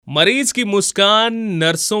मरीज की मुस्कान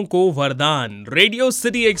नर्सों को वरदान। रेडियो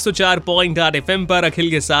सिटी 104.8 एफएम पर अखिल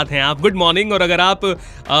के साथ हैं आप। Good morning. और अगर आप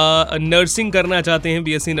नर्सिंग करना चाहते हैं,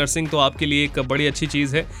 बीएससी नर्सिंग, तो आपके लिए एक बड़ी अच्छी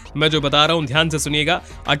चीज़ है। मैं जो बता रहा हूँ ध्यान से सुनिएगा।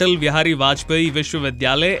 अटल बिहारी वाजपेयी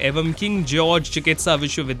विश्वविद्यालय एवं किंग जॉर्ज चिकित्सा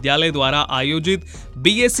विश्वविद्यालय द्वारा आयोजित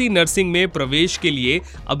बीएससी नर्सिंग में प्रवेश के लिए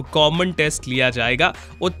अब कॉमन टेस्ट लिया जाएगा।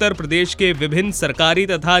 उत्तर प्रदेश के विभिन्न सरकारी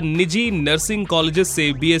तथा निजी नर्सिंग कॉलेजेस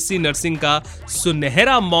से बीएससी नर्सिंग का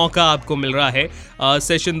सुनहरा मौका आपको मिल रहा है।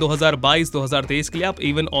 सेशन 2022-2023 के लिए आप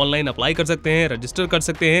इवन ऑनलाइन अप्लाई कर सकते हैं, रजिस्टर कर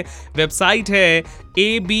सकते हैं। वेबसाइट है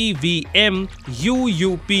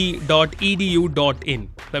abvmup.edu.in।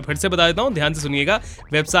 मैं फिर से बता देता हूं, ध्यान से सुनिएगा।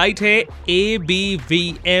 वेबसाइट है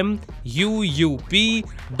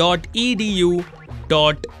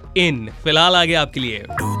abvmup.edu.in। फिलहाल आगे आपके लिए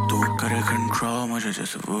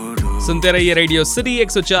सुनते रहिए रेडियो सिटी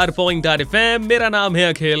 104.8 एफएम। मेरा नाम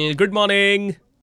है अखिल। Good morning.